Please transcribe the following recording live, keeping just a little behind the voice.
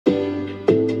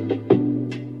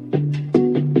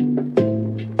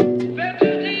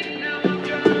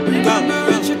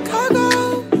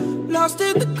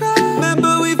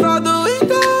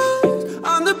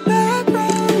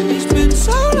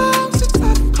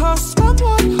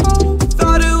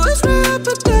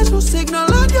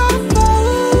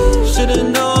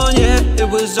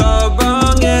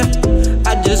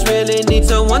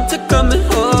someone to come and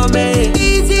hold me.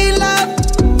 Easy love,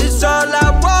 it's all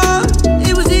I want.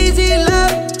 It was easy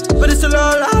love, but it's all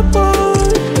I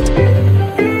want.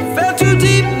 Fell too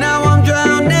deep, now I'm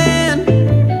drowning.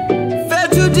 Fell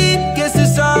too deep, guess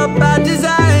it's all by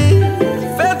design.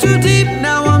 Fell too deep,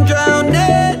 now I'm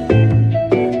drowning.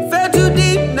 Fell too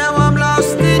deep, now I'm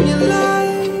lost in your life.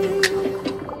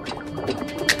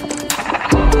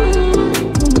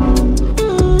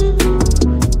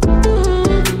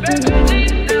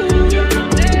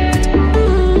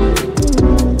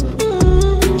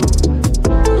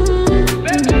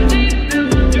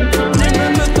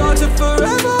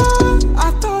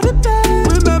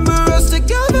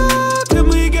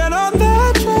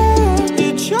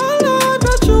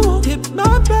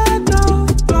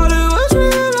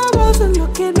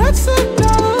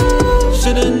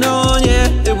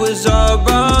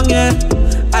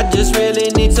 I just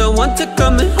really need someone to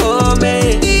come and hold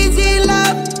me. Easy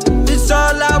love, it's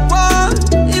all I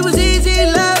want. It was easy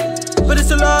love, but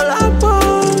it's all I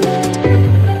want.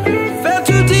 Fell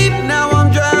too deep, now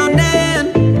I'm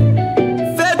drowning.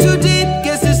 Fell too deep,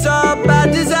 guess it's all by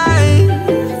design.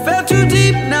 Fell too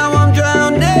deep, now I'm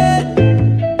drowning.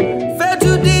 Fell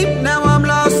too deep, now I'm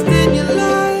lost in your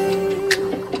life.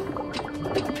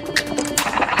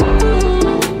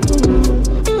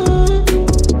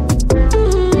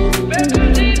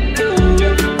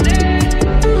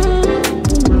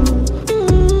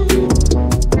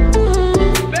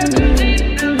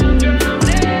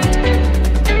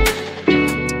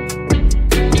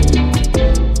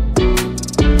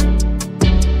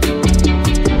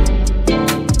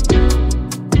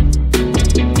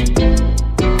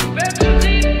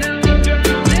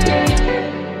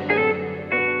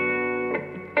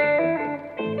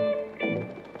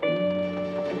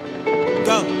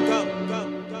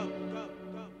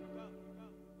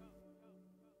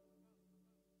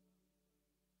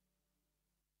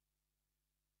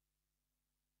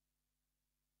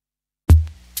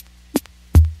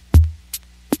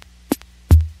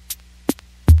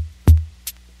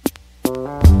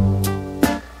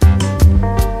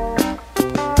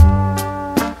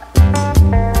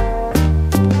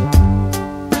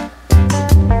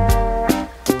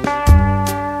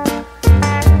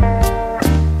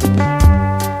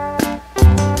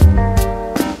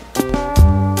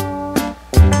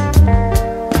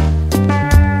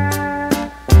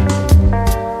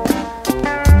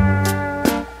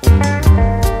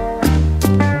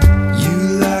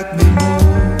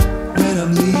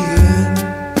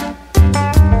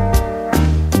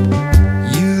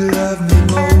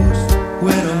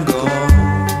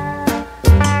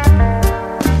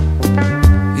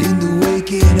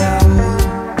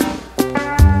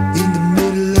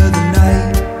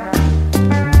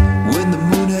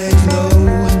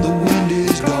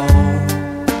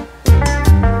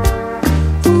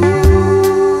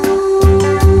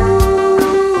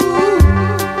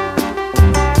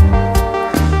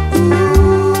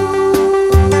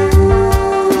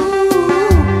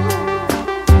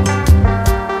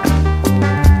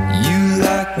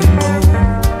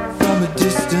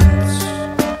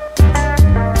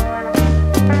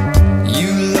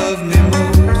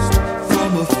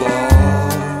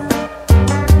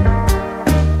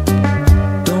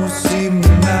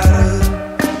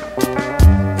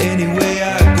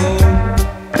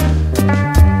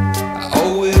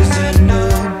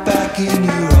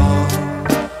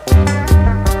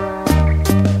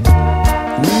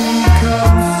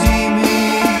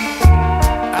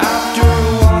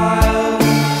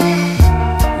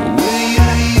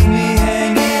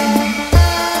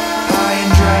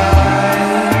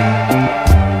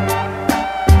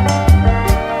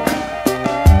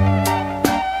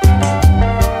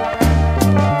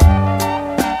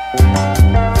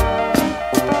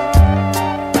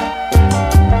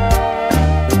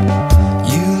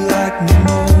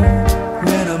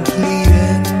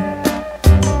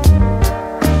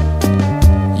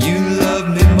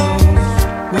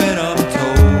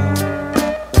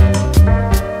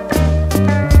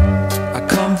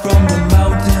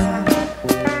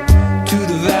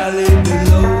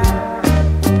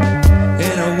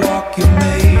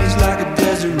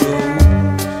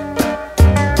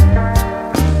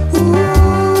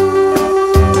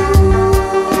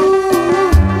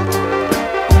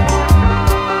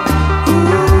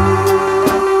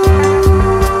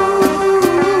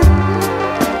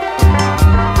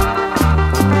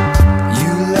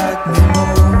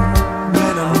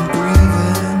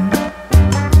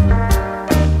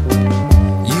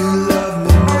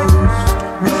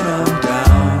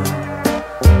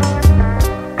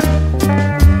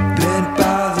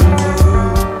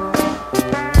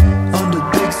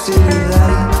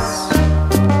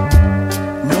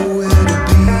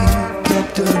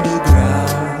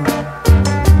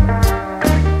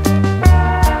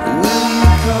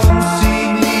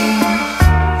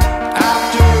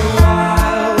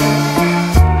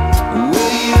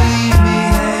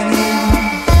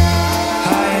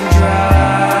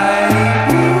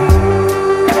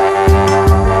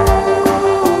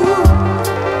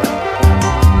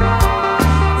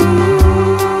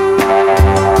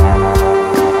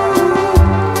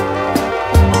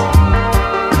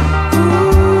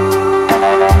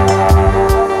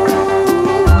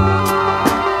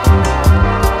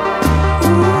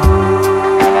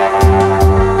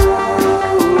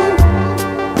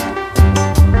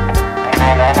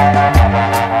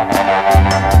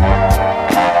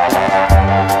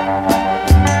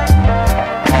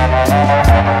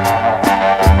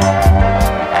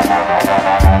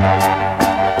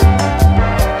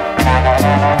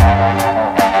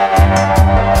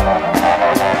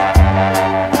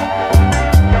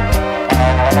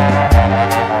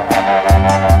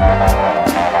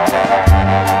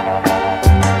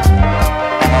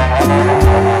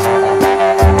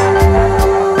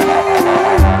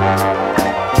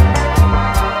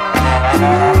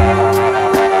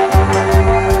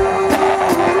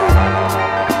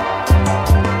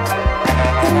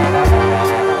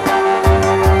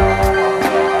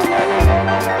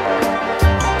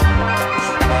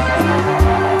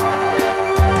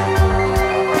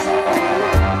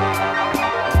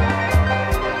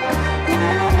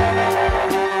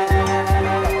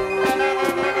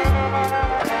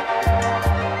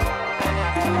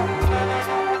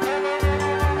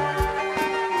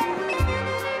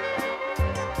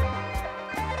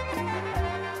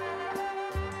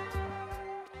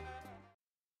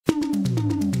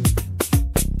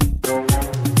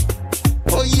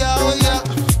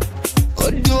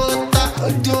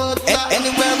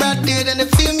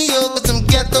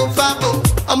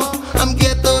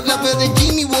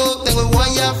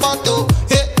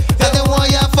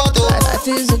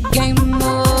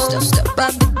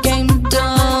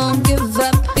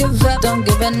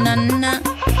 it na.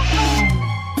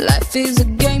 Life is a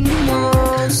game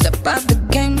mode. Step out the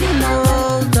game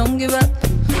mode. Don't give up.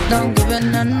 Don't give it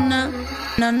na.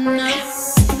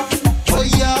 Oh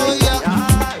yeah.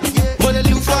 What a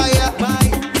new fire.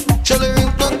 Show the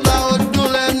ring but loud.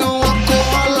 Don't let no one go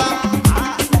holla.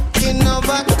 In no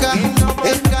vaca.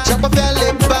 Chapa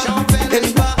belly back.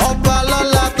 Up a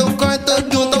la. Don't cry to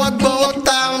do. Don't go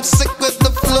down. I'm sick with the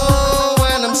flow.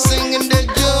 When I'm singing the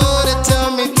joy, they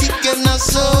tell me ticket na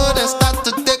so. Then start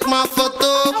to take my photo.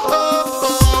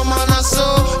 Oh man, I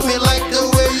saw me like the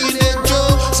way you did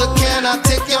Joe. So can I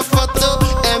take your photo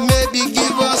and maybe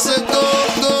give us a go?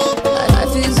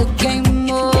 Life is a game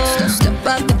mode. Step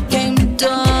out the game.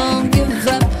 Don't give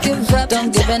up.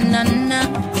 Don't give it na.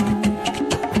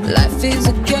 Life is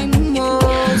a game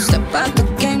mode. Step out the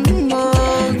game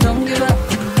mode. Don't give up.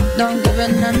 Don't give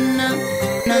it na.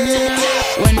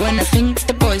 When I think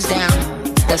the boy's down,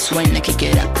 that's when I kick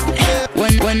it up.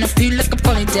 When I feel like I'm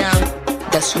falling down,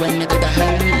 that's when I got the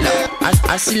hurt.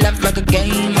 I see life like a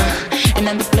game, and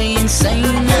I'm playing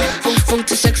insane. Full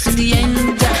to sex in the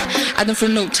end. I don't feel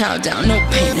no child down, no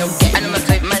pain, no gain. I know my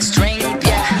faith, my strength,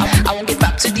 yeah. I won't get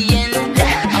back to the end.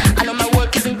 I know my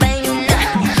work is in vain.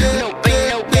 No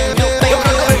pain.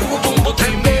 O bumbum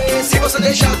tremer, se você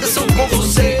deixar danço com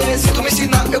você. Se tu me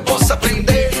ensinar, eu posso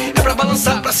aprender. É pra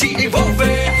balançar, pra se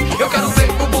envolver. Eu quero ver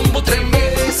o bumbum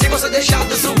tremer. Se você deixar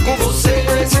danço com você.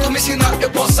 Se tu me ensinar, eu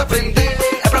posso aprender.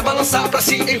 É pra balançar, pra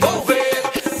se envolver.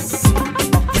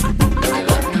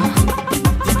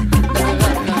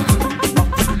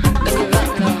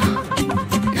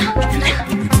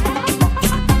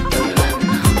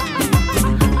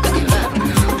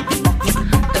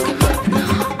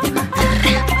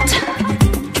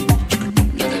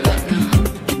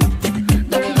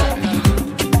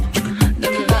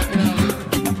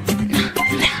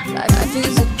 Life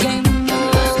is a game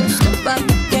mode. Step out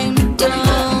the game. Don't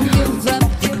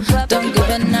give up. Don't give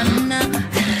it na.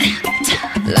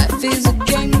 Life is a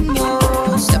game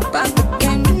mode. Step out the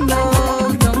game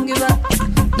mode. Don't give up.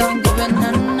 Don't give it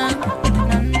na.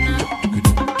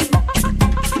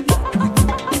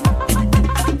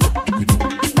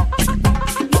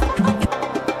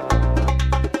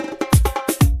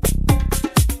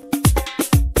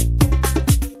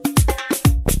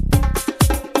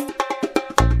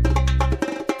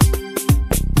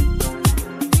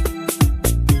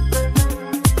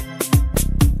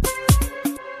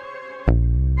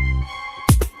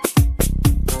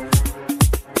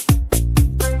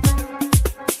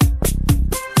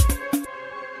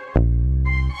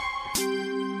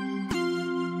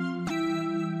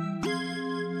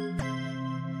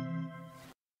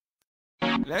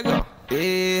 Let go.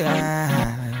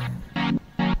 Yeah.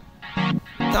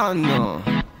 Don't know.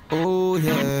 Oh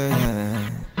yeah.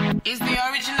 It's the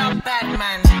original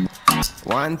Batman.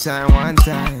 One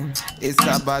time. It's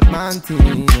a bad man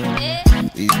thing.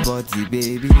 It's body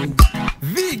baby.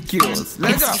 VQs.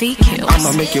 Let's go. VQs.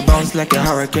 I'ma make you bounce like a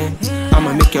hurricane.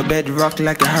 I'ma make your bed rock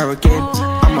like a hurricane.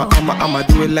 I'ma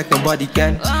do it like nobody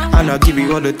can. And I'll give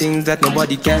you all the things that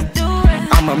nobody can.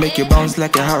 I'ma make you bounce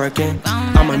like a hurricane.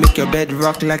 I'ma make your bed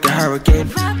rock like a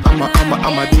hurricane.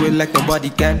 I'ma do it like nobody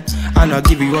can. And I'll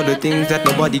give you all the things that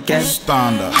nobody can.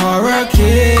 Standard.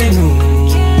 Hurricane, ooh,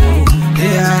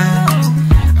 yeah.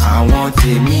 I want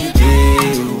to meet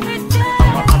you.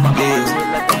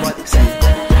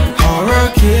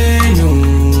 Hurricane,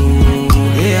 ooh,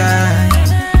 yeah.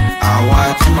 I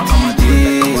want to meet you.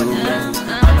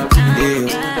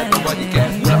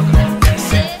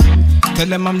 Tell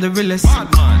them I'm the realest,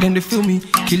 then they feel me.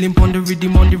 Kill him on the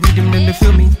rhythm, then they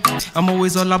feel me. I'm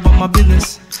always all about my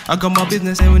business. I got my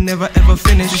business and will never ever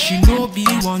finish. She know be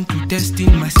want to test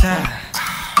in my style.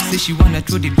 Say she wanna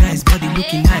throw the dice, body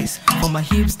looking nice. From my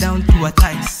hips down to her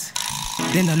thighs.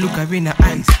 Then I look her in her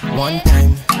eyes. One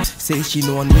time, say she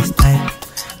no one waste time.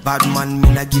 Bad man, me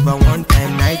not give her one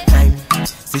time, night time.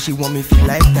 Say she want me feel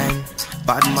lifetime.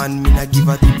 Bad man, me not give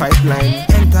her the pipeline.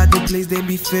 Enter the place, they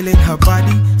be feeling her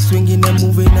body. Swinging and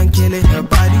moving and killing her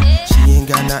body. She ain't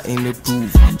got nothing to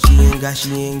prove. She ain't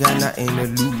got nothing to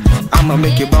lose. I'ma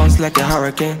make you bounce like a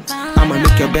hurricane. I'ma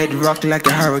make your bed rock like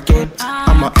a hurricane.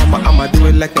 I'ma do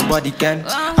it like nobody can.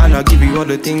 And I'll give you all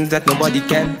the things that nobody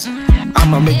can.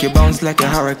 I'ma make you bounce like a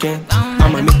hurricane.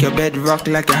 I'ma make your bed rock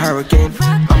like a hurricane.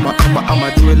 I'ma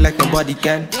do it like nobody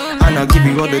can. And I'll give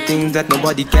you all the things that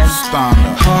nobody can.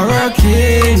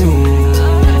 Hurricane, ooh,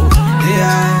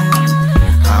 yeah.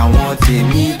 I want to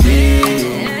meet you.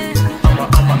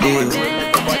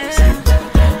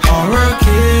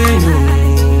 Hurricane, ooh,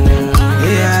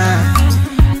 yeah.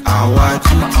 I want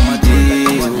to meet you.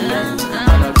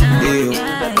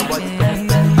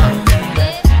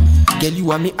 Girl, you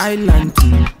a want me island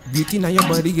too. Beauty now your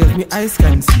body, girl, me eyes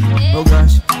can see. Oh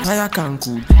gosh, fire can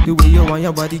cool. The way you want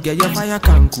your body, girl, your fire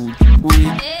can cool.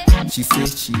 Wait, she said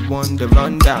she want the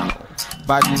rundown.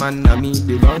 Bad man, na me,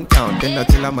 they run town. Then I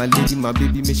tell her my lady, my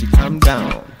baby, make she calm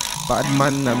down. Bad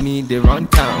man, na me, they run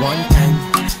town. One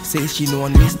time, say she no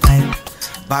one waste time.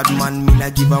 Bad man, me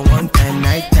not give her one time,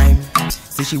 night time.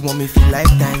 Say she want me feel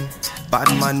lifetime. Bad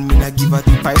man, me not give her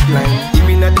the pipeline.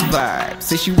 Giving her the vibe,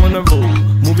 say she wanna roll.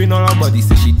 Moving on her body,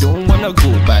 say she don't wanna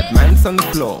go. Bad man's on the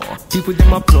floor, people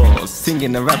them applause.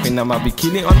 Singing and rapping, I'ma be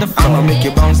killing on the floor. I'ma make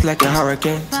you bounce like a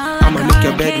hurricane. I'ma make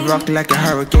your bed rock like a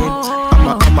hurricane.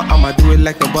 I'ma do it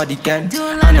like nobody can.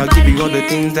 And I'll give you all the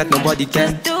things that nobody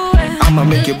can. I'ma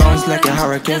make you bounce like a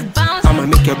hurricane. I'ma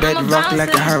make your bed rock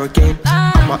like a hurricane.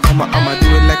 I'ma do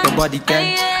it like nobody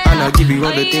can. And I'll give you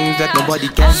all the things that nobody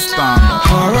can.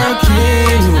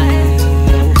 Hurricane,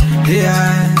 oh,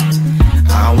 yeah,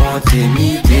 I want to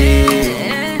meet you.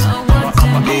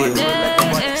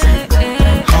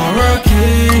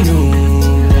 Hurricane, oh,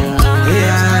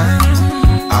 yeah,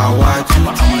 I want to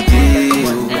meet you.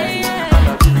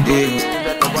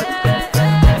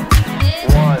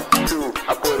 1, 2,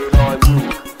 I put it on you.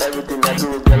 Everything I do,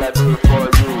 girl, I do it for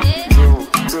you. You,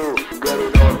 get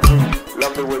it on you.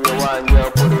 Love the way you want, girl,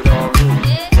 put it on me.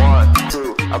 1,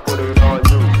 2, I put it on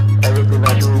you. Everything I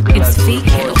do, girl, I do it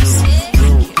for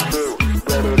you. You,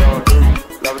 get it on you.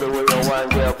 Love the way you want,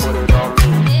 girl, put it on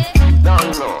me.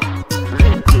 Don't know,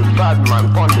 liquid bad man,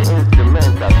 on the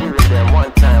instrument. I give it them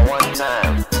one time, one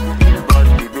time.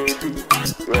 Body, baby,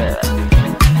 yeah.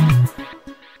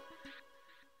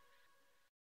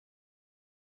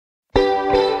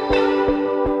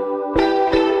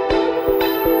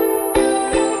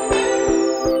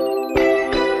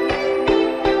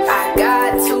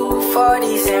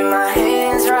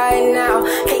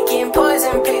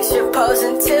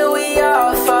 Until we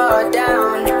all fall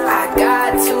down. I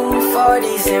got 2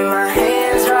 40s in my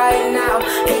hands right now,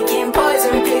 making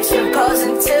poison picture pose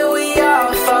until we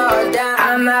all fall down.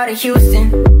 I'm out of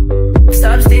Houston,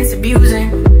 substance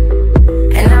abusing,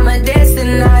 and I'ma dance the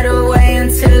night away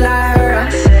until I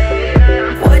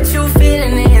heard what you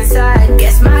feeling inside.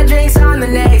 Guess my drink's on the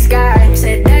next guy.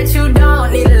 Said that you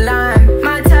don't need a line.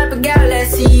 My type of gal,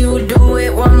 let's see you do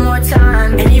it one more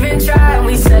time. And even try and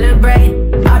we celebrate.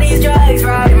 All these drugs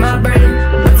right in my brain,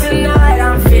 but tonight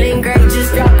I'm feeling great.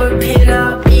 Just drop a pin,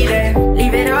 I'll be there.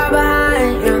 Leave it all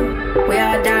behind, yeah. We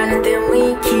all down and then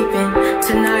we keepin'.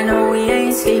 Tonight, no, we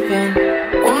ain't sleeping.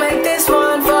 We'll make this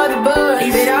one for the boys.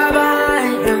 Leave it all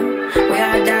behind, yeah. We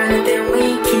all down and then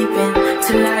we keepin'.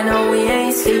 Tonight, no, we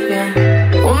ain't sleeping.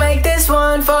 We'll make this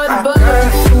one for the boys. I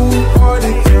got 2 40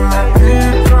 in my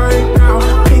hand right now,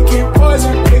 picking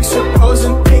poison, picture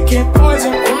posing, picking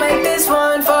poison. We'll make this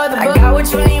one for the boys. I got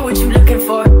what you need, what you looking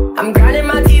for. I'm grinding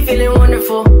my teeth, feeling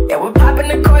wonderful. Yeah, we're popping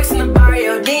the corks in the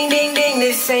barrio. Ding, ding, ding,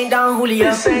 this ain't Don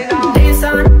Julio. Dance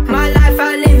on my life,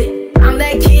 I live it. I'm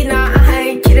that kid, nah, I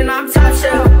ain't kidding, I'm top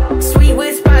shelf. Sweet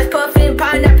with spice, puffin'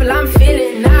 pineapple, I'm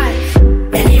feeling nice.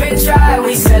 And even try,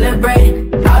 we celebrate.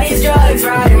 All these drugs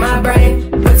right in my brain,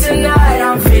 but tonight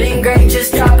I'm feeling great.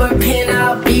 Just drop a pin,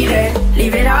 I'll be there.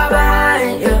 Leave it all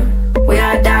behind, yeah. We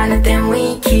all down and then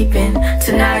we keepin'.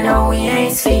 Tonight, no, we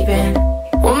ain't sleeping.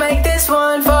 We'll make this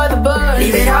one for the boys.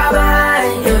 Leave it all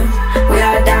behind, yeah. We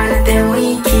all down and then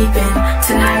we keepin'.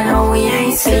 Tonight, no, we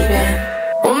ain't sleeping.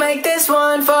 We'll make this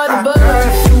one for the boys. I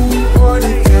got 2 40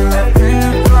 in my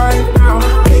hand right now,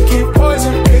 picking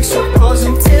poison, picture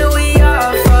posing till we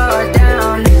all fall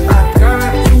down. I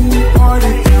got 2 40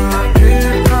 in my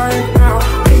hand right now,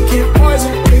 picking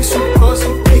poison, picture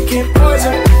posing, picking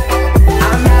poison.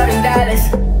 I'm out in Dallas,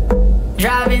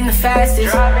 driving the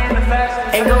fastest.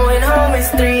 Ain't going home, it's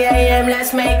 3 a.m.,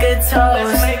 let's make a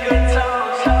toast.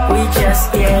 We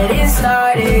just getting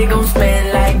started, gon'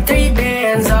 spend like 3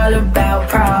 bands, all about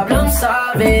problem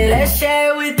solving. Let's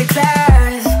share with the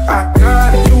class. I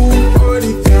got 2 40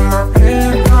 in my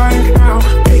hand right now,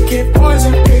 picking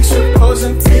poison, picture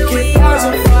posing, till we picking all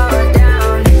poison. fall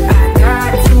down. I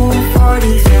got 2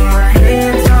 40s in my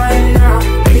hands right now,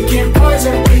 picking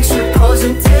poison, picture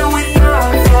posing till we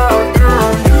all fall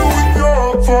down. Till we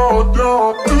all fall down.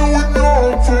 Till we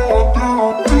all fall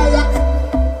down. Till we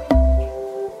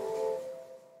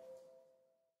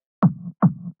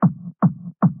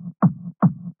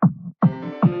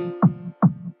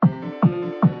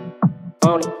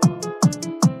own it.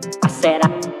 I said I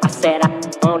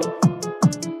own it.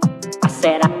 I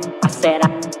said I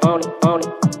own it, own it.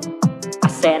 I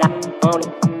said I own it.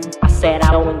 I said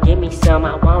I go and give me some,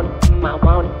 I want it, I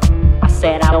want it. I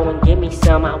said I go and give me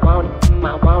some, I want it,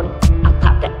 I want it. I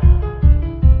pop that,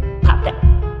 pop that,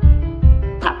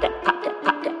 pop that, pop that,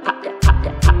 pop that, pop that, pop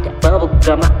that.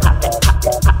 gum, I pop it,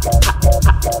 pop it, pop it, pop it, pop it, pop it.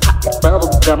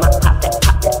 Bubble gum, I pop it,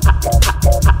 pop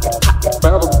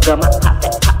it, pop it, pop it, pop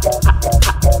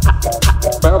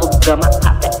it. Bubble gum, I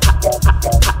pop it, pop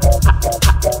it,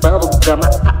 pop it, pop it, pop it, pop it. Bubble gum, I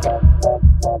pop it,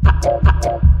 pop it, pop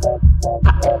it,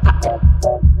 pop it, pop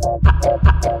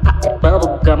it, pop it.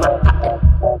 Bubble gum, I pop it,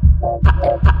 pop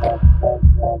it, pop it,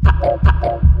 pop it, pop it,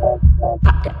 pop it, pop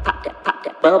it, pop it.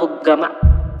 Bubble gum, I pop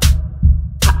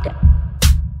it, pop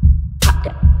it, pop it, pop it, pop it, pop it, pop it,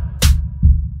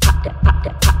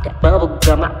 pop it. Bubble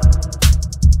gum, I pop it,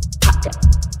 pop it,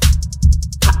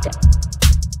 pop it,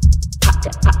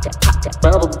 pop it, pop it.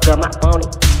 Bubble gum, I pop it, pop it, pop it, pop it, pop it. Bubble gum, I want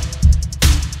it.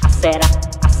 I said I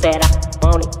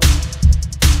want it.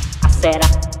 I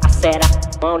said I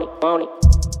want it, want it.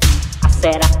 I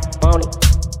said I want it.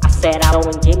 I said I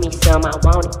don't give me some, I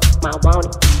want it, I want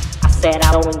it. I said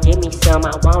I don't give me some, I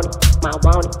want it, I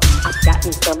want it. I got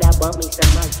me some that want me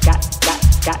some, I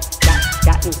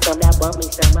got me some that want me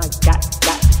some, I got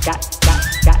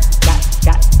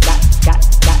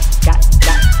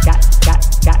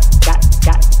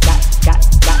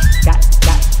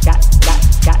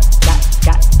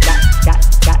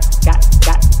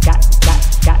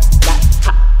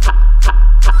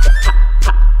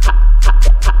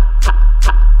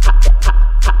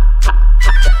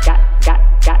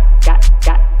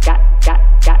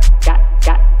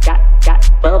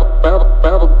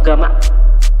bubble gum.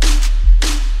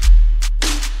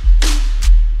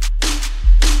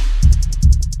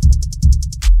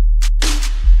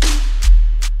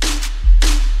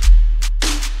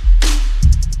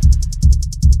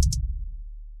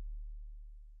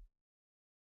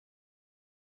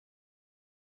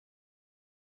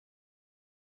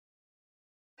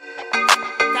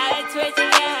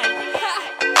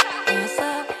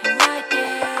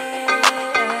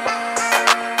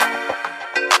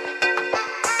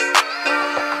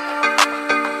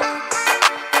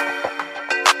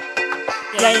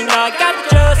 Yeah, you know I got the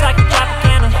juice like a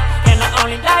Tropicana, and I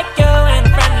only like you in a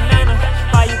friendly manner.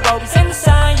 Why you always in the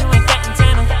sun, you ain't getting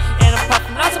tanner, and I'm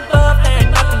puffing out above, there ain't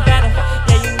nothing better.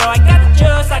 Yeah, you know I got the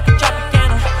juice like a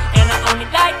Tropicana, and I only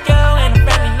like you in a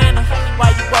friendly manner. Why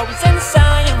you always in the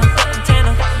sun, you ain't getting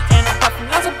tanner, and I'm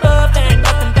puffing out above, there ain't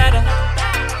nothing better.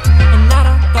 And I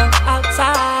don't go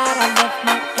outside, I live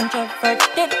my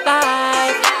introverted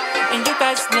life, and you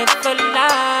guys live a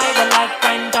lie. Well, I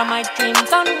grind all my dreams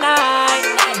all night.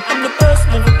 I'm the best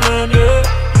on the planet,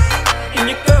 and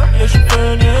your girl, yeah, she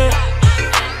funny.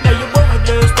 Now you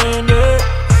overdose, stand it,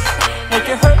 like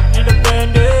you hurt, need a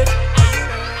bandage.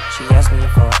 She asked me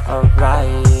for a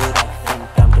ride, I think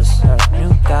I'm just her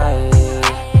new guy.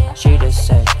 She just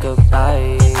said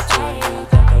goodbye to you,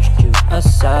 then pushed you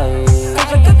aside.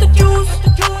 Cause I got the juice,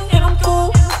 and I'm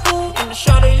cool, and the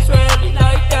shawty's really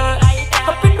like that.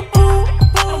 Hop in the pool,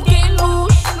 I'm getting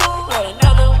loose, but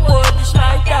another word is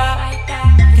like that.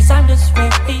 I'm just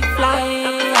really fly,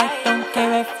 I don't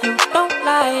care if you don't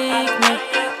like me.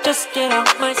 Just get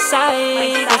out my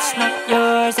sight, it's not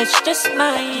yours, it's just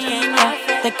mine. Yeah,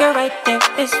 the girl right there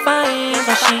is fine,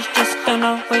 but she's just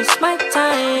gonna waste my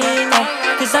time. Yeah,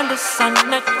 cause I'm the sun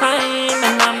at crime,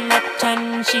 and I'm at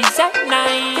 10, she's at 9.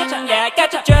 Yeah, I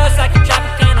got you just like a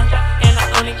Tropicana, and I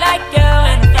only like you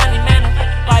in a friendly manner.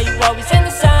 Why you always in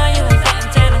the sun, you ain't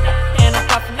getting tanner, and I'm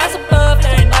puffing as above,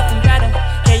 there ain't nothing better.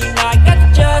 Yeah, you know I got the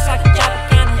just like a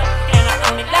Tropicana, and I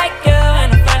only like you in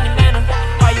a friendly manner.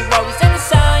 Why you always in the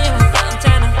sun, you ain't getting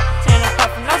tanner, and I'm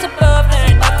puffing as above, there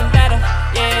ain't nothing better.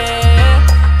 Yeah,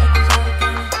 like a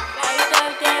Tropicana, like a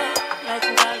Tropicana, like a Tropicana, like a Tropicana, like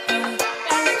a Tropicana,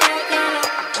 like a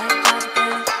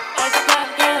Tropicana, like a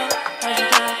Tropicana, like a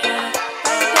Tropicana.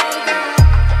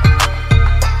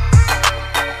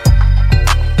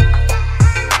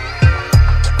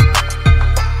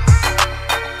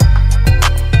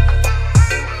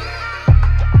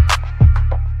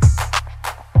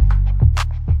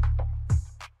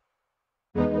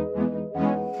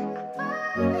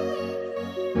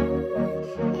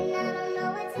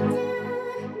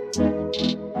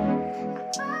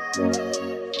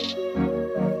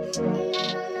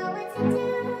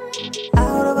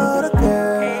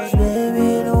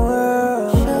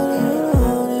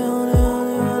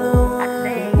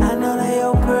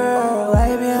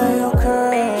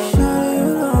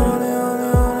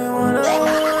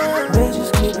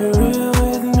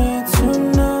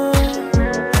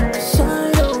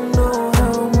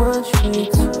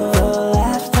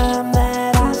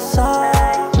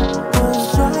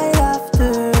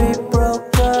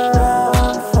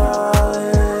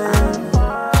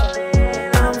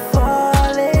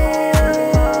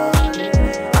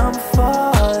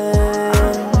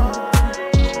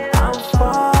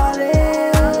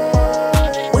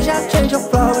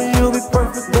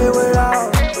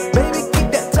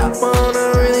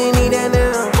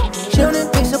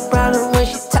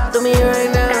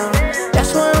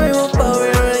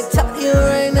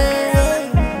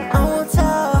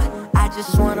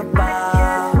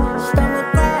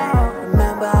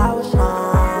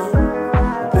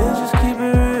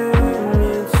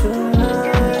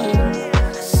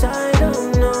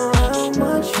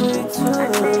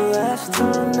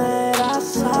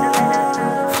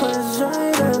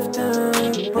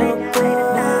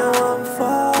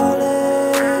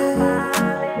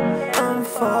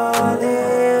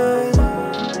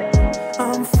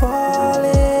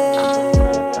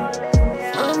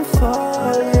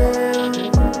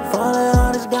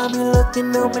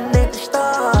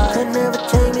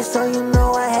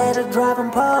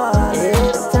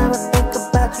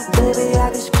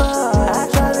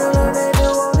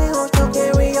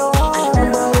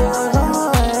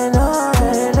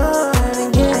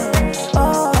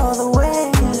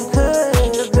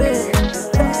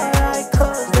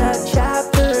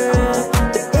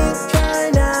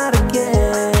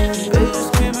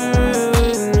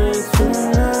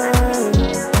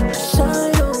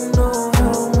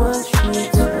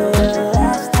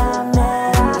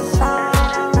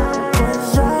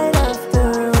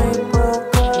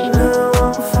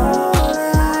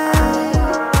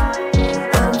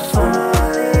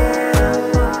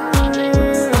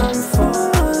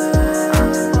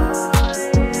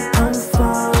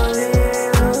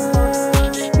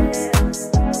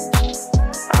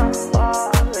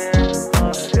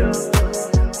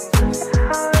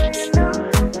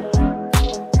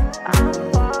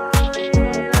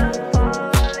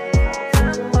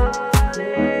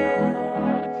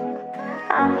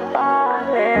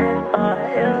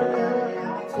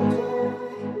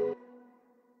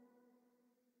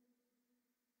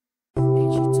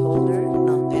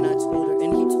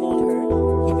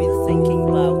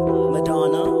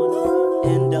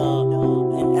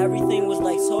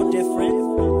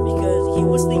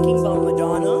 was thinking about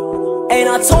Madonna. And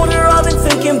I told her I've been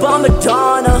thinking about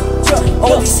Madonna.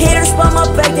 All these haters by my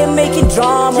back, they're making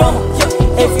drama.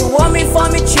 If you want me,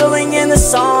 find me chilling in the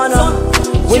sauna.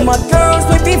 With my girls,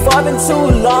 we be vibing to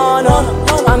Lana.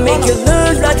 I make it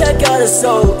look like I got it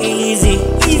so easy.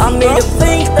 I made her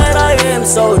think that I am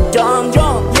so dumb.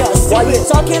 Why you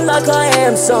talking like I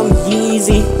am some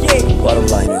Yeezy? Bottom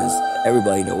line is,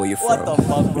 everybody know where you're from.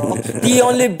 The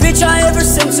only bitch I ever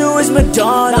sent to is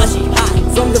Madonna.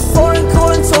 From the foreign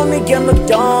calling told me get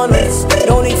McDonald's.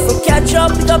 No need for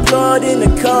ketchup, we got blood in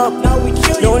the cup.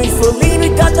 No need for lean, we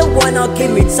got the one, now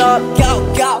give me top.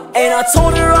 And I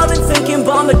told her I've been thinking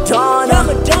about Madonna.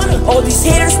 All these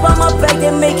haters by my back,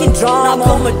 they're making drama.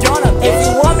 If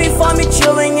you want me, find me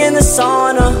chilling in the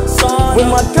sauna. With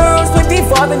my girls, we be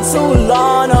vibing to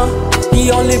Lana.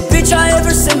 The only bitch I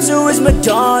ever sent to is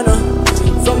Madonna.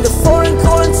 From the foreign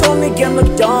calling told me get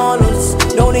McDonald's.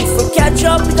 No need for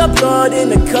ketchup, we got blood in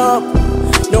the cup.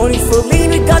 No need for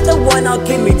lean, we got the one, now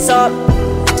give me top.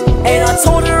 And I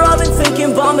told her I've been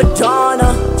thinking about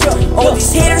Madonna. All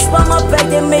these haters by my back,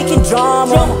 they're making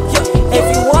drama.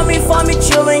 If you want me, find me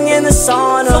chilling in the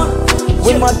sauna.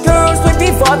 With my girls, we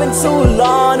be vibing to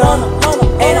Lana.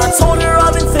 And I told her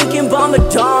I've been thinking about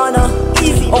Madonna.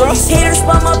 All these haters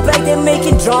by my back, they're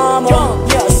making drama.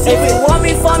 If you want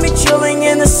me, find me chilling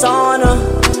in the sauna.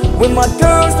 With my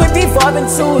girls, we be vibing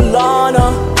to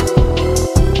Lana.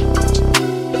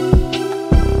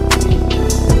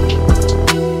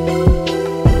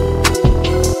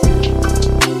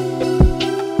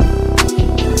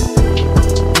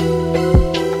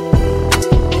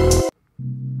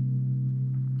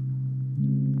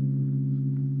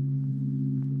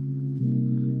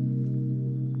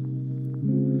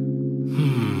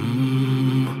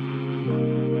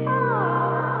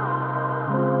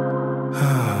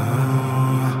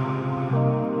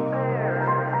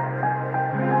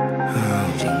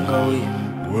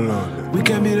 We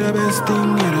can be the best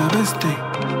thing, yeah, the best thing.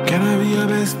 Can I be your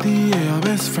bestie, yeah, your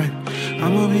best friend?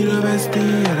 I'ma be the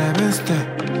bestie, yeah, the best thing.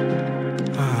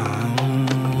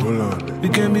 We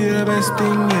can be the best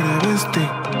thing, yeah, the best thing.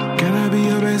 Can I be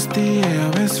your bestie, yeah,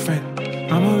 your best friend?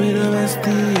 I'ma be the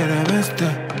bestie, yeah, the best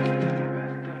thing.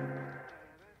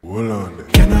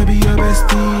 Can I be your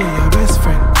bestie, yeah, your best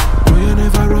friend? No, you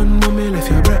never run, mommy, left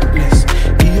you breathless.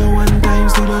 Give you one time,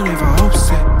 still don't ever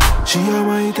upset. She a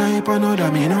my type, I know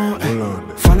that me know.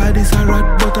 Follow this a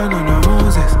rat, but I know no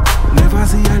Moses. Never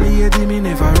see a lady, me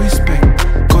never respect.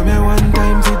 Come here one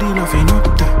time, see the nothing up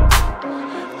there.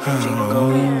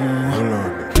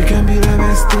 We can be the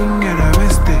best thing, yeah, the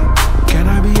best thing. Can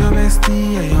I be your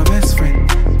bestie, yeah, your best friend?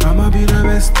 I'ma be the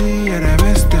bestie, yeah, the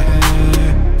best thing.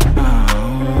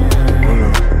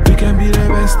 We can be the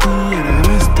bestie, yeah, the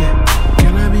best thing.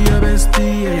 Can I be your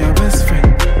bestie, yeah, your best friend?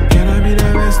 Can I be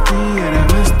the bestie, yeah,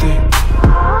 the best thing?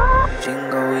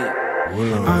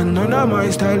 And none of my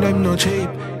style, them no cheap.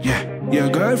 Yeah, your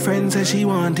girlfriend says she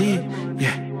want it.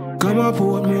 Yeah, come up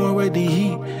put more with the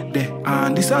heat. There,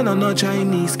 and this are no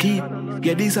Chinese keep.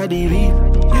 Yeah, this are the real.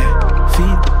 Yeah,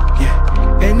 feel.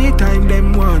 Yeah, anytime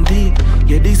them want it.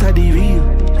 Yeah, this are the real.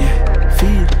 Yeah,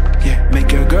 feel. Yeah,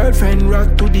 make your girlfriend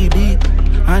rock to the beat.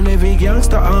 And every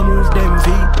gangster I move them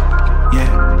feet.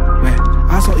 Yeah, well,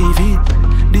 I saw it feel.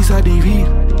 This are the real.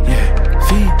 Yeah,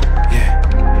 feel. Yeah.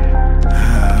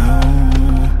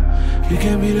 You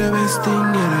can be the best thing,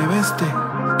 yeah, the best thing.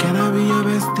 Can I be your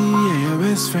bestie, yeah, your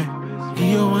best friend? Give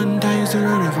you one time, so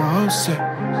don't ever upset.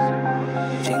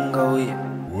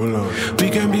 We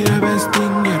can be the best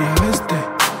thing, yeah, the best thing.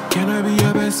 Can I be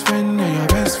your best friend, yeah, your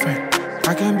best friend?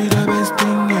 I can be the best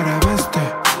thing, yeah, the best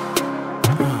thing.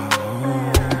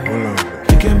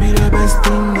 We can be the best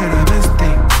thing, yeah, the best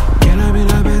thing. Can I be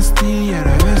the bestie, yeah,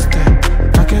 the best thing?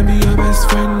 I can be your best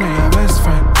friend, yeah, your best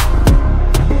friend.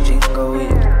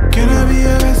 Can I be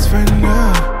your best friend,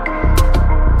 yeah?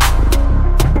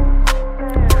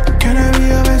 Can I be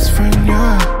your best friend,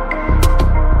 yeah?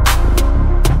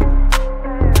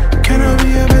 Can I be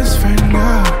your best friend,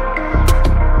 yeah?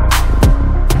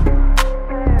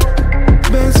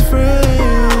 Best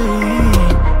friend,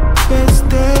 best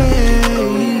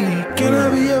day. Can I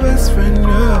be your best friend,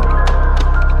 yeah?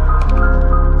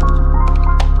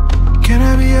 Can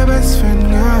I be your best friend,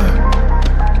 yeah?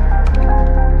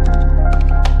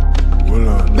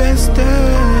 Best day,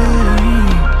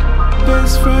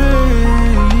 best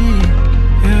friend,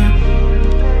 yeah.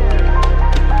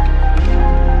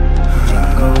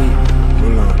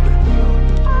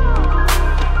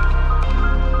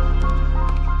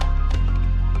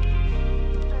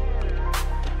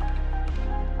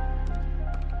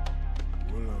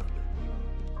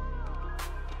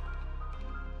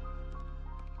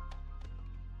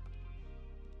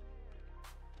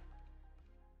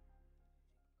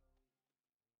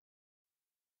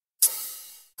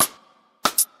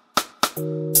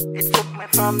 It took me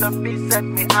from the beat, set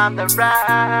me on the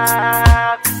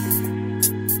rock.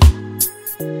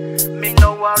 Me no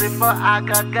worry for I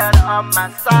got God on my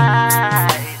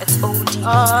side. It's OG.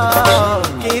 Oh,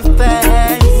 give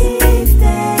thanks. Give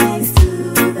thanks to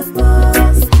the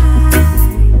Most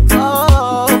High.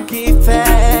 Oh, give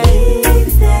thanks.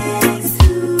 Give thanks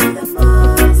to the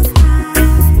Most High.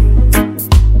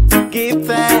 Give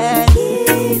thanks.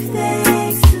 Give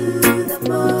thanks to the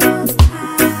Most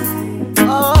High.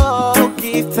 Oh,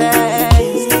 give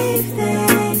thanks. Give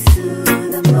thanks to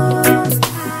the Most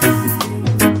High.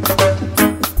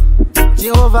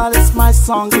 Jehovah is my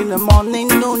song in the morning,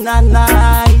 noon and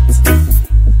night.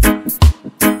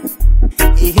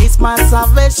 He is my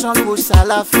salvation, who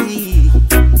shall I fear?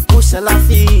 Who shall I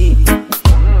fear?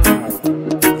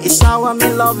 He shower me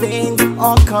loving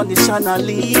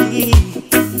unconditionally.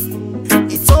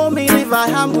 He told me if I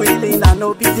am willing and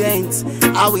obedient,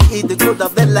 I will eat the good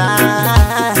of the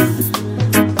land.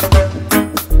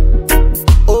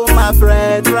 Oh my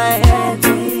brethren,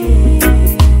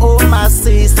 oh my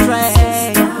sister,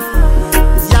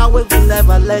 Yahweh will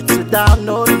never let you down,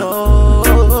 no, no.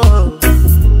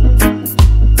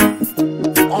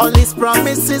 All his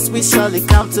promises will surely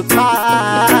come to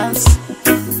pass.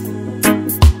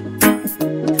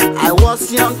 I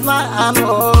was young, now I'm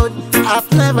old. I've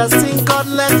never seen God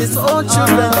let his own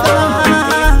children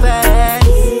die.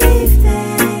 Give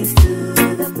thanks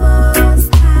to the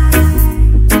Most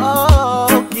High.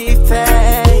 Oh, give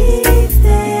thanks. Give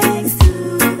thanks to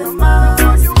the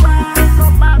Most High. No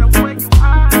matter where you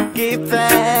are, give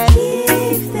thanks.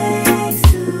 Give thanks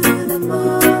to the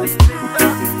Most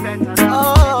High.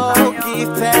 Oh,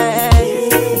 give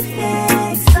thanks. Give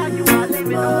thanks to the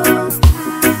Most High.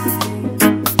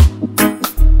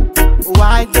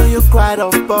 Why do you cry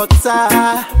of butter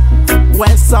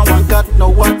when someone got no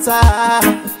water?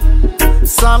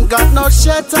 Some got no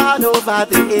shelter over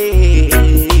the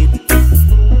head.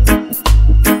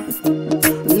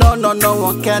 No, no, no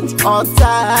one can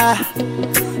alter.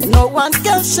 No one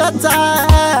can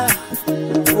shatter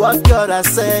what God has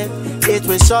said. It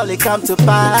will surely come to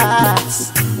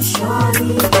pass.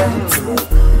 Surely come to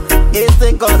pass. It's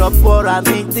the God of poor and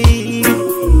needy.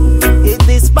 It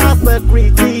is perfect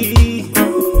greedy.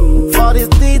 For his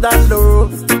deed and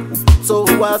love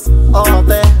towards all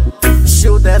the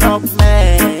children of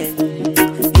men.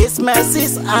 His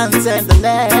mercies and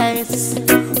tenderness.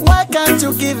 Why can't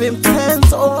you give him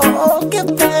thanks? Oh,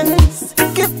 give thanks.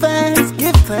 Give thanks.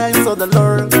 Give thanks to the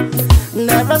Lord.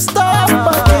 Never stop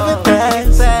but give him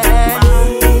thanks.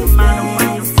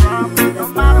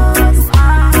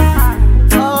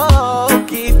 Oh,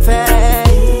 give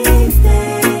thanks. Give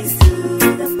thanks to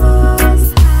the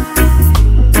Most High.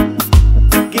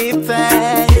 Give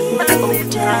thanks.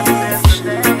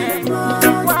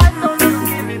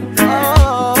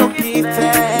 Oh, give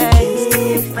thanks.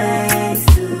 Give thanks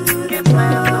to the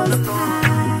Most High.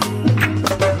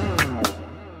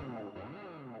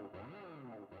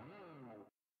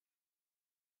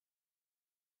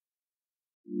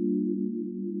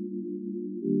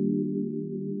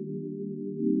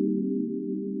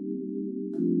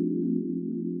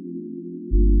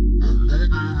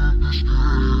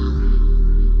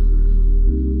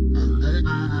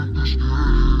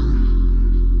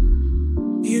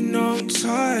 You know I'm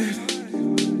tired,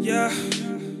 yeah.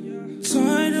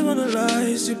 Tired of all the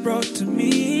lies you brought to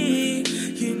me.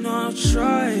 You know I've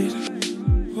tried,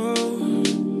 oh,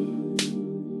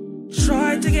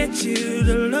 tried to get you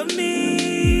to love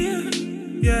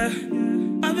me, yeah.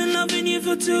 I've been loving you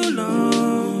for too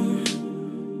long.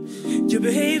 You're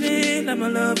behaving like my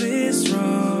love is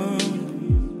wrong.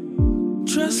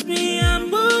 Trust me, I'm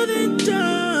more than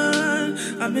done.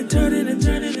 I've been turning and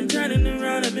turning and turning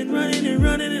around. I've been running and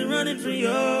running and running for you.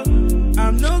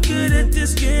 I'm no good at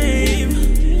this game.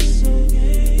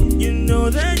 You know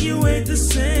that you ain't the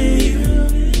same.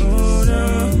 Oh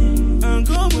no, I'm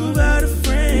gonna move out of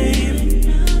frame.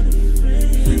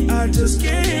 I just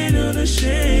can't handle the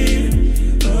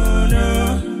shame. Oh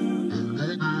no.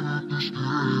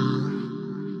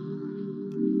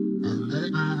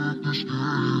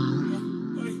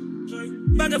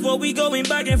 Back and forth, we going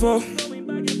back and forth.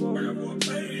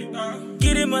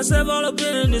 Getting myself all up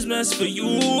in this mess for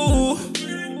you.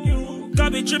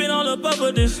 Got me tripping all up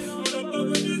over this.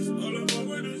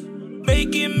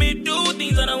 Making me do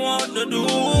things that I want to do.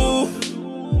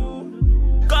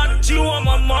 Got you on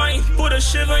my mind, put a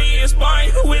shiver in your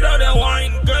spine. Without that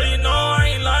wine, girl, you know I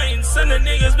ain't lying. Send the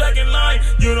niggas back in line,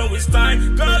 you know it's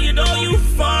time. Girl, you know you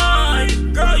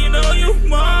fine. Girl, you know you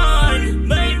mine.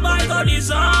 Made by God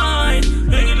design,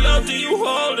 making love to you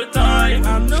all the time.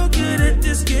 I'm no good at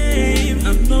this game.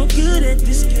 I'm no good at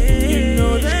this game. You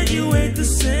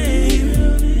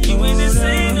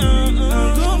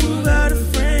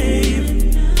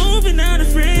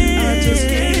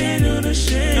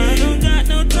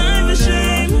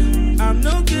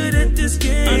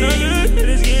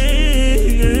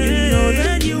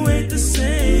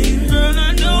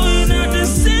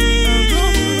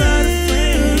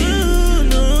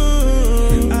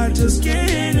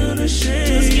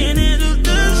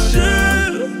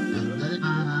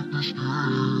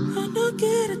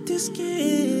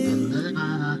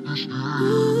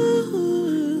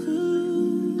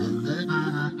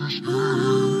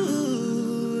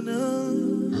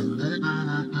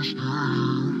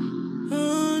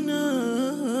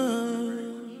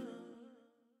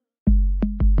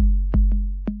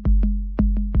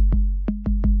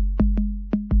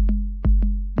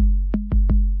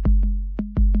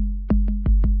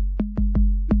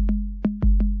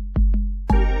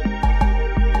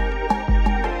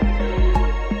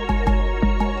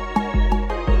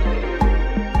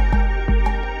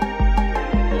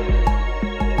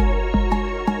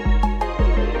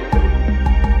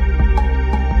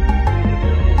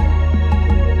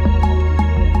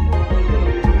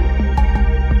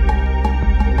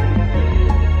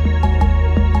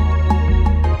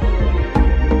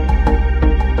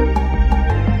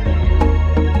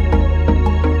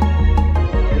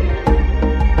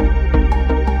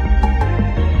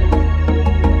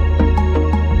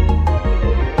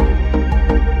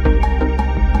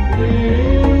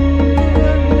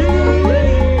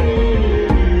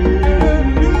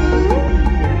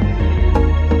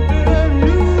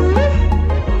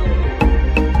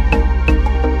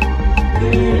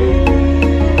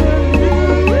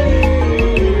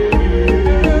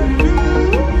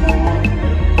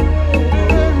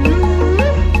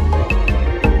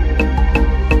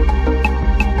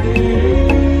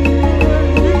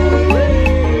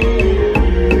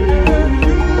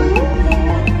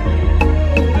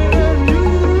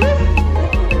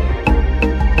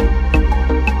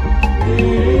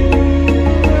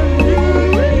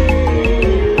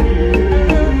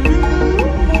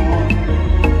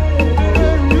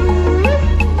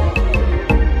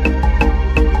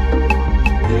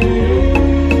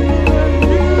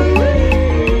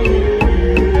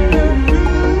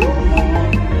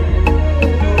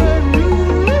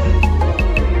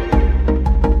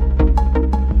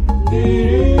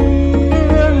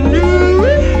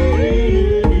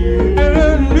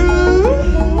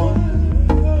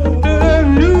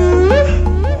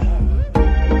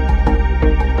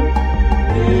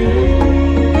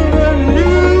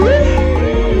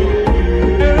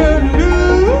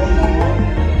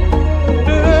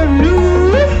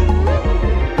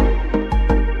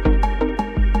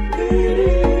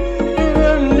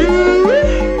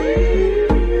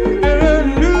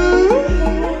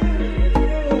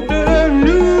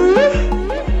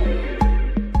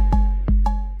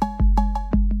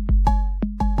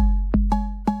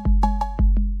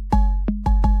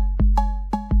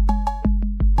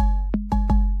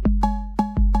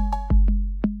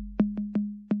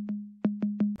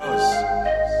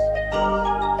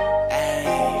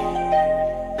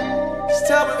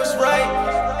now it was right.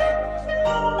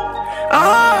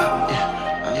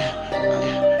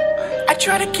 I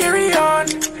try to carry on,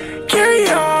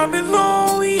 been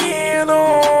lonely here the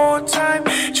whole time.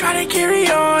 Try to carry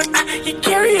on, you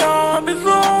carry on, been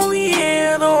lonely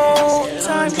here the whole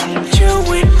time. Chill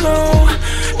wind blow,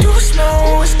 too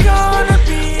slow, it's gonna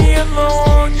be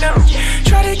alone now.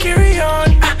 Try to carry on,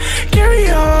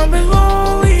 been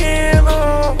lonely here the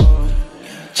whole.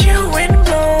 Chill wind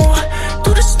blow,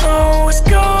 through the snow, it's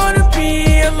gonna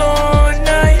be a long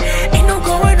night. Ain't no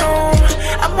going home,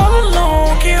 I'm all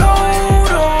alone, can't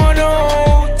hold on,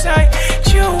 hold tight.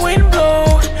 Chill wind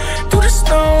blow, through the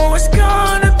snow, it's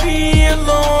gonna be a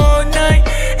long night.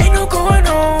 Ain't no going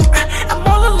home, I'm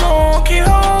all alone, can't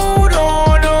hold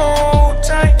on, hold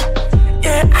tight.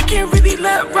 Yeah, I can't really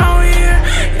let round here.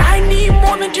 I need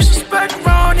more than just respect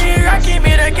round here. I came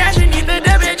here to cash and need the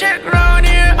debit check round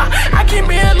here. I came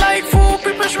here like fool,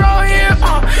 people round here.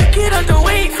 Get out the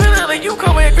way, feeling like you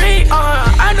coming great.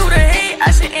 I knew the hate,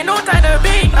 I said ain't no time to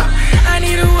bait. I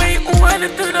need a way, I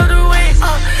lift it all the way.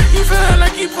 You feel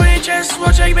like you playing chess,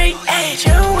 watch I make. Hey,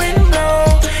 chill wind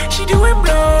blow, she doing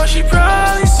blow, she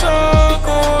probably saw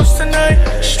ghosts tonight.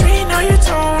 Straighten out your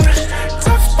tone,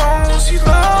 tough bones, you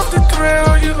love the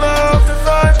thrill, you love the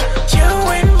vibe. Chill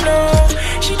wind blow,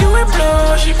 she doing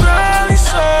blow, she probably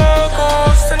saw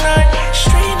ghosts tonight.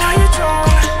 Straighten out your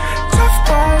tone, tough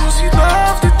bones, you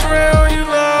love the thrill, you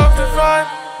love the vibe.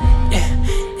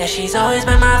 Yeah, she's always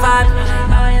been my vibe.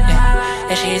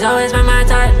 Yeah, she's always been my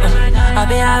type. I'll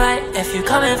be alright if you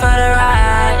coming for the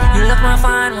ride. You look more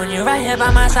fine when you're right here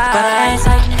by my side. But I ain't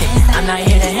psyched, I'm not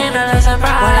here to handle a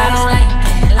surprise. What I don't like,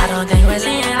 I don't think we're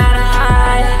seeing eye to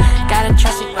eye. Gotta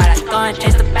trust you, but I go and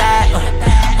chase the bag.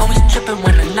 Always tripping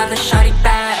when another shawty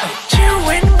bad. Chill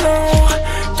wind blow,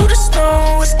 through the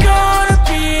snow, it's gonna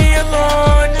be a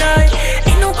long night.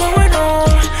 Ain't no going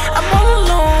home, I'm all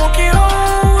alone, can't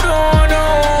hold on,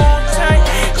 hold tight.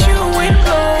 Chill wind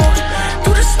blow,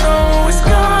 through the snow, it's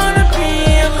gonna be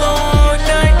a long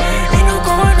night. Ain't no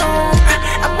going home,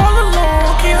 I'm all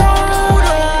alone, can't hold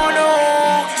on,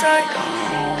 hold tight.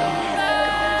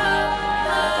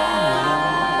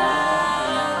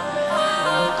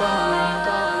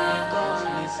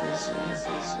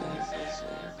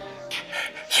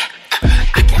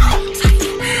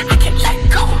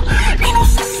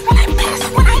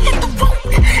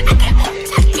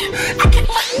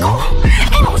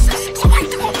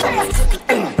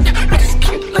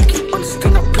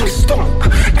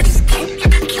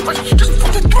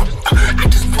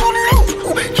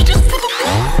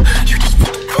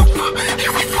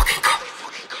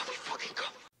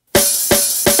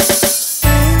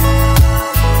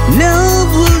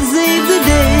 Love will save the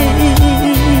day.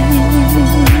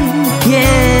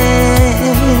 Yeah.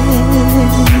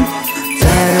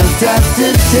 Tough to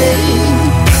take.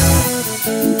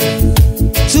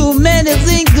 Too many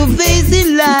things to face in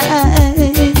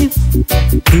life.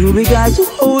 We got to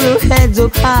hold our heads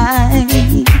up high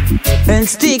and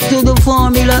stick to the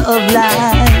formula of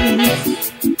life.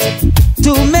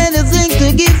 Too many things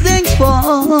to give thanks for.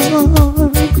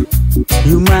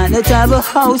 You might not have a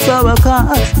house or a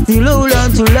car, still hold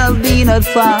on to love being not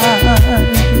far.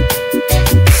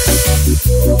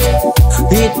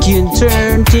 It can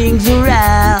turn things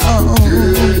around,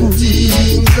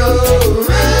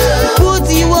 put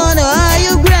you on a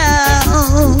higher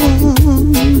ground.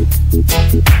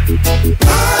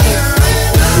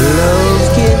 Love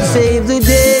can save the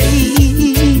day,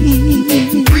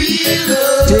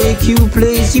 take you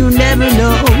place you never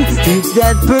know. It's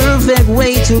that perfect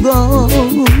way to go.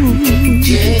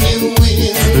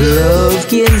 Love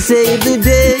can save the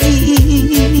day,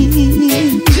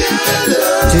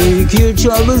 take your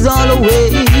troubles all away,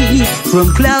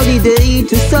 from cloudy day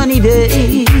to sunny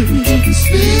day.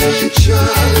 Spiritual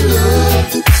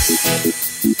love.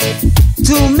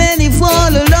 Too many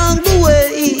fall along the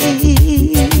way,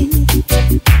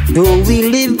 though we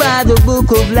live by the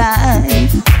book of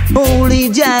life. Only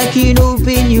Jah can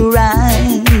open your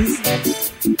eyes.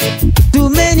 Too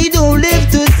many don't live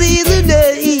to see the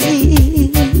day.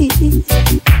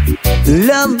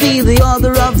 Love be the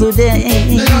author of the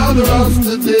day. The author of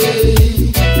the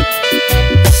day.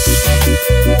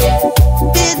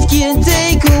 It can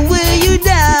take away your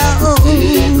doubts.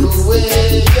 Take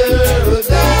away your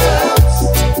doubts.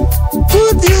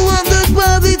 Put you on the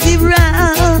positive route.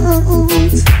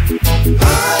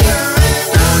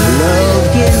 Love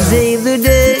can save the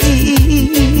day,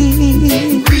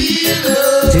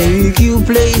 take you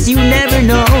place you never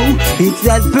know. It's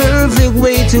that perfect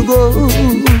way to go.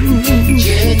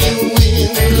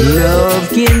 Love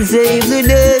can save the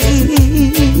day,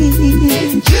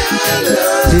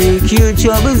 Take your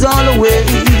troubles all away,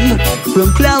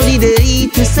 from cloudy day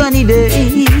to sunny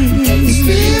day.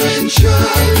 Spiritual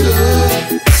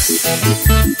love.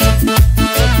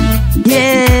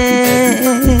 Yeah.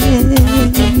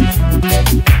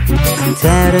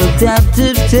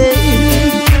 Ta-da-da-da-da.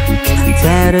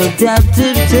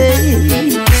 Ta-da-da-da-da.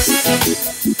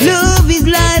 Love is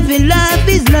life and life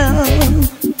is love.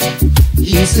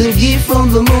 It's a gift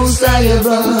from the Most High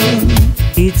above.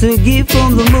 It's a gift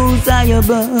from the Most High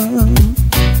above.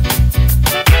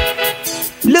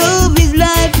 Love is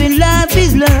life and life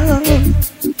is love.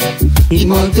 It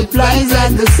multiplies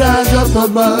like the stars up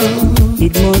above.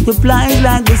 It multiplies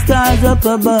like the stars up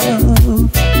above.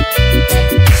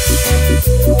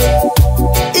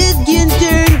 It can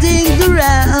turn things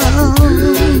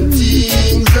around.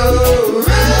 Things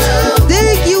around.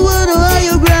 Take you on a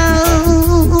higher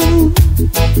ground.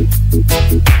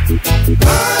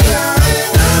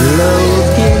 Love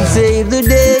can save the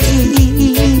day.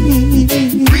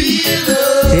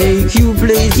 Take you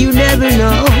place you never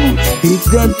know. It's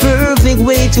the perfect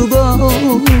way to go.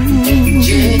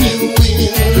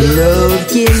 Love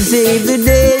can save the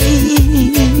day.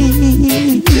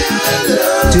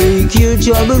 Take your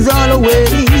troubles all away,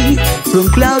 from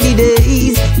cloudy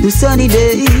days to sunny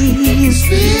days.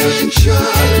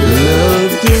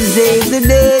 Love can save the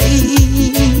day.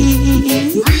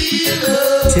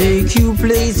 Take you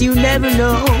place you never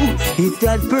know. It's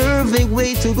that perfect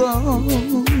way to go.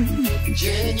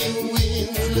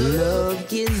 Love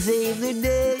can save the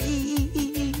day.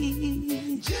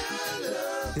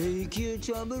 Take your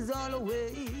troubles all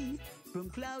away, from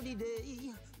cloudy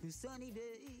days to sunny days.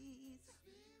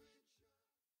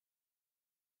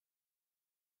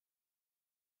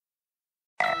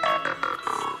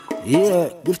 Yeah,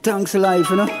 give thanks to life,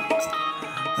 you know.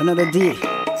 Another day,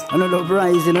 another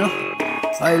rise, you know.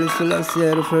 I'll still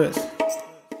say the first.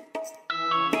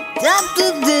 Top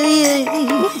today,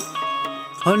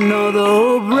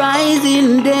 another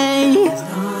rising day.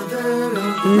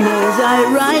 And as I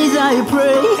rise, I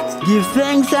pray. Give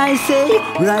thanks, I say.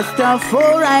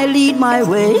 Rastafari, I lead my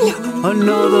way.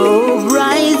 Another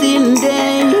rising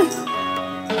day.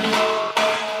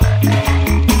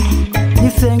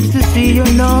 Give thanks to see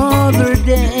another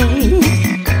day.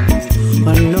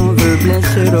 Another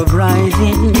blessed of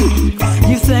rising.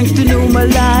 Give thanks to know my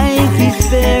life is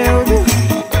spared.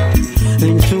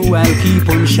 And so I'll keep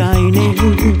on shining.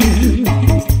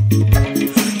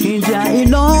 And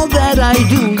in all that I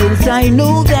do, yes, I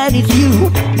know that it's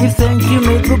you. Give thanks, you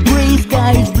make the gray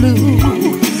skies blue.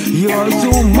 You're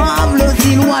so marvelous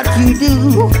in what you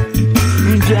do.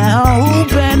 And I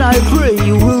hope and I pray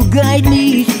you will guide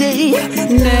me each day.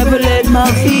 Never let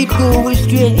my feet go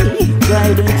astray.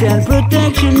 Guidance and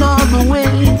protection all the way.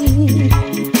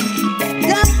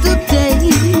 Got to take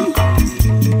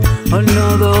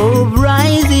another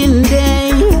rising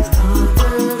day.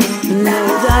 And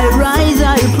as I rise,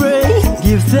 I pray.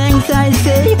 Give thanks, I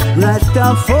say.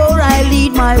 Rastafari, I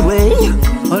lead my way.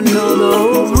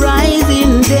 Another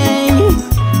rising day.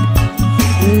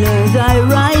 And as I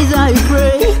rise, I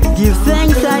pray. Give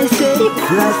thanks, I say.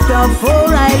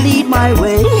 Rastafari, I lead my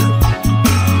way.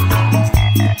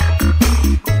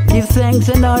 Give thanks,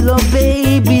 another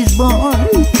baby's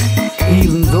born.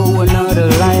 Even though another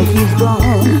life is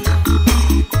gone.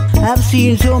 I've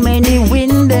seen so many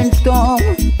wind and storm,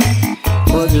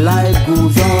 but life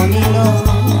goes on and on.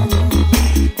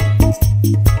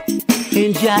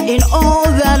 And in all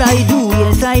that I do,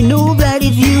 yes, I know that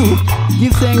it's you.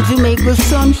 Give thanks to make the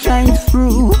sun shine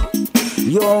through.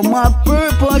 You're my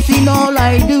purpose in all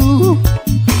I do.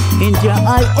 And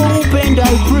I hope and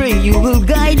I pray you will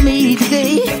guide me each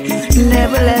day.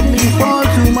 Never let me fall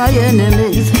to my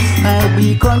enemies. I'll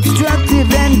be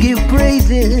constructive and give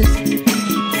praises.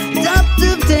 Top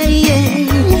to day,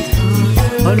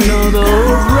 another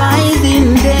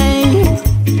rising day.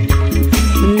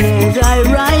 And as I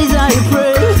rise, I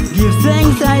pray. Give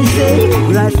thanks, I say.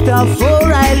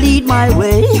 Rastafari, I lead my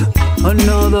way.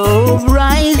 Another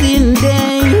rising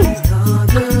day.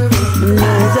 And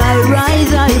as I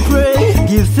rise, I pray.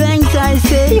 Give thanks, I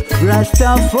say.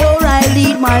 Rastafari, I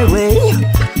lead my way.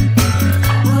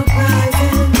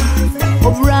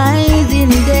 Uprising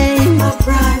day.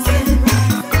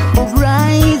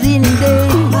 Uprising day.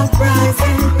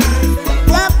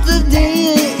 Top the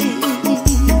day.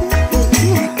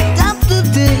 Top the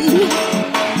day.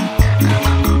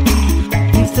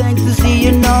 Give thanks to see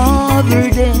another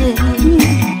day.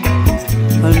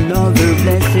 Another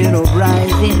blessed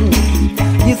uprising.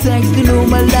 Give thanks to know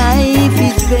my life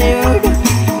is spared.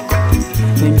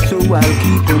 And so I'll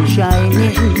keep on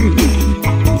shining.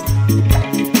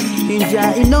 And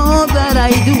I know that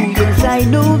I do. Yes, I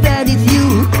know that it's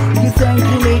you. You thank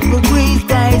to make the gray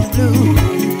skies blue.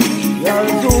 You're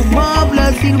so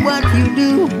marvelous in what you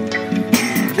do.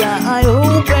 I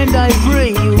hope and I pray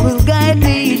you will guide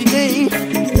me each day.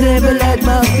 Never let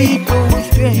my feet go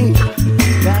astray.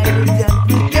 Guidance and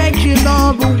protection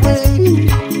all the way.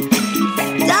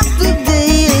 Just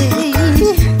today,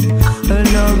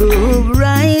 another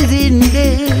rising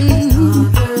day.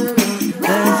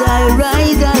 As I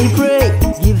rise, I pray.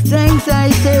 Give thanks,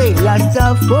 I say. Last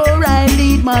of four, I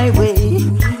lead my way.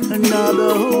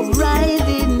 Another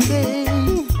rising day.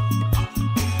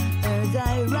 As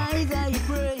I rise, I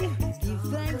pray. Give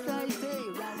thanks, I say.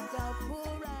 Last of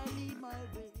four, I lead my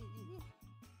way.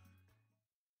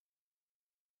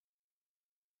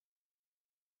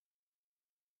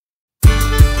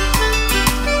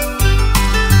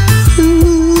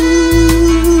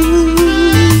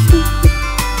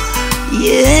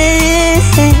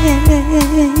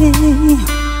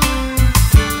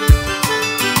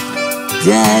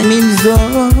 Time in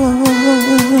store,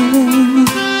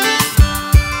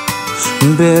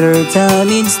 better time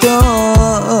in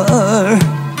store,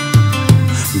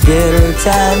 better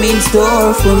time in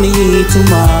store for me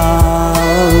tomorrow,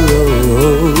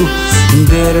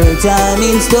 better time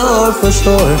in store for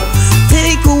sure,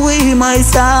 take away my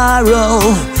sorrow,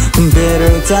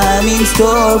 better time in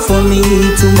store for me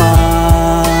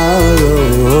tomorrow,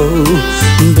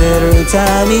 better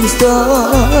time in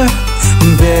store.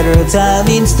 Better time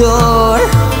in store.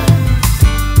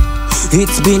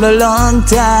 It's been a long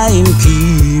time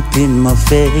keeping my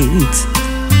faith.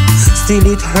 Still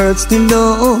it hurts to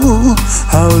know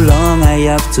how long I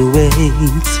have to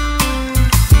wait.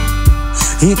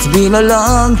 It's been a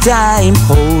long time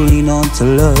holding on to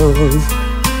love.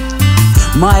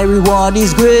 My reward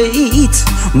is great.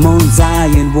 Mount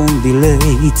Zion won't be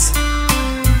late.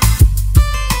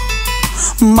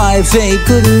 My faith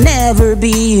could never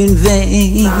be in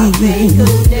vain.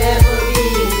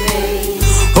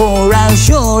 Or I'll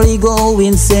surely go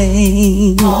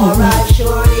insane.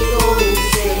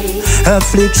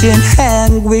 Affliction,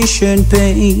 anguish and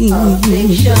pain.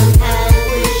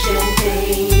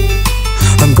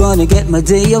 I'm gonna get my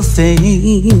day of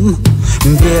fame.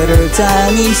 Better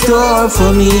time in store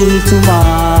for me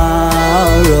tomorrow.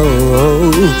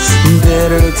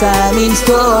 Better time in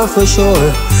store for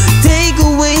sure. Take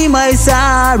away my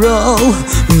sorrow.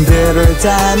 Better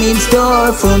time in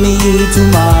store for me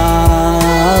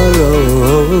tomorrow.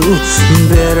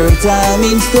 Better time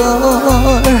in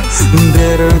store.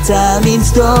 Better time in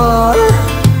store.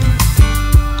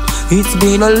 It's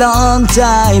been a long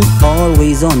time,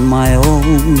 always on my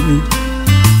own.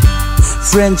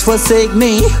 Friends forsake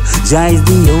me, Jah is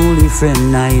the only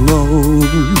friend I know.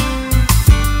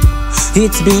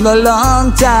 It's been a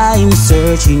long time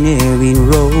searching here in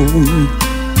Rome.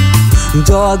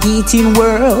 Dog-eating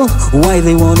world, why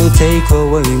they wanna take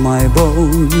away my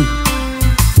bone?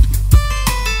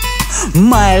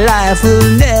 My life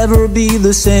will never be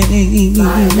the same.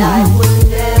 My life will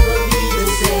never be the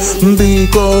same.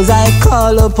 Because I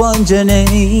call upon your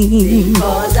name.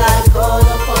 Because I call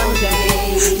upon your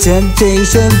name.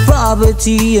 Temptation,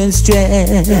 poverty and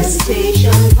stress.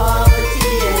 Temptation,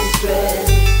 poverty and stress.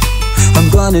 I'm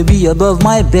gonna be above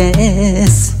my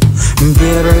best.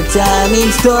 Better time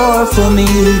in store for me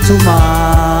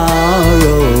tomorrow.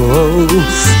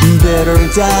 Better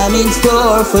time in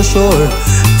store for sure.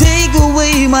 Take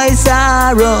away my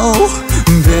sorrow.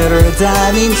 Better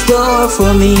time in store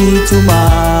for me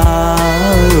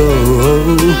tomorrow.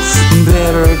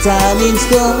 Better time in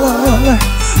store.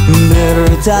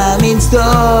 Better time in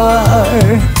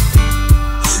store.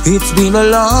 It's been a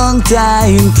long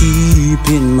time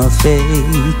keeping my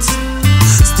faith.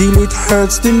 Still it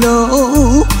hurts to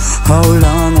know how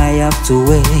long I have to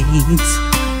wait.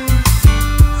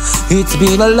 It's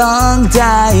been a long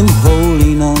time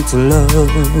holding on to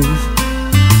love.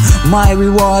 My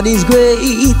reward is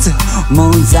great.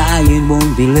 Mount Zion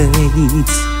won't be late.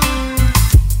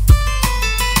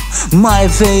 My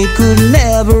faith could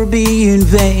never be in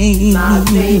vain. My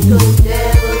faith could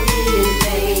never be in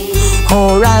vain.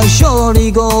 Or I'll surely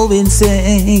go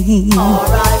insane. Or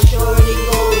I'll surely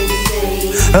go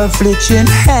insane. Affliction,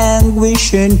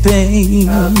 anguish and pain.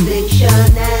 Affliction,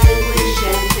 anguish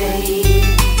and pain.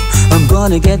 I'm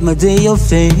gonna get my day of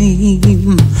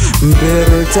fame.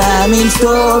 Better time in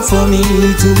store for me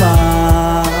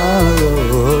tomorrow.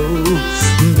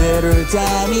 Better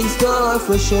time in store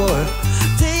for sure.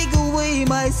 Take away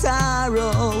my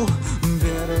sorrow.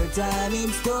 Better time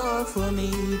in store for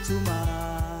me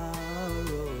tomorrow.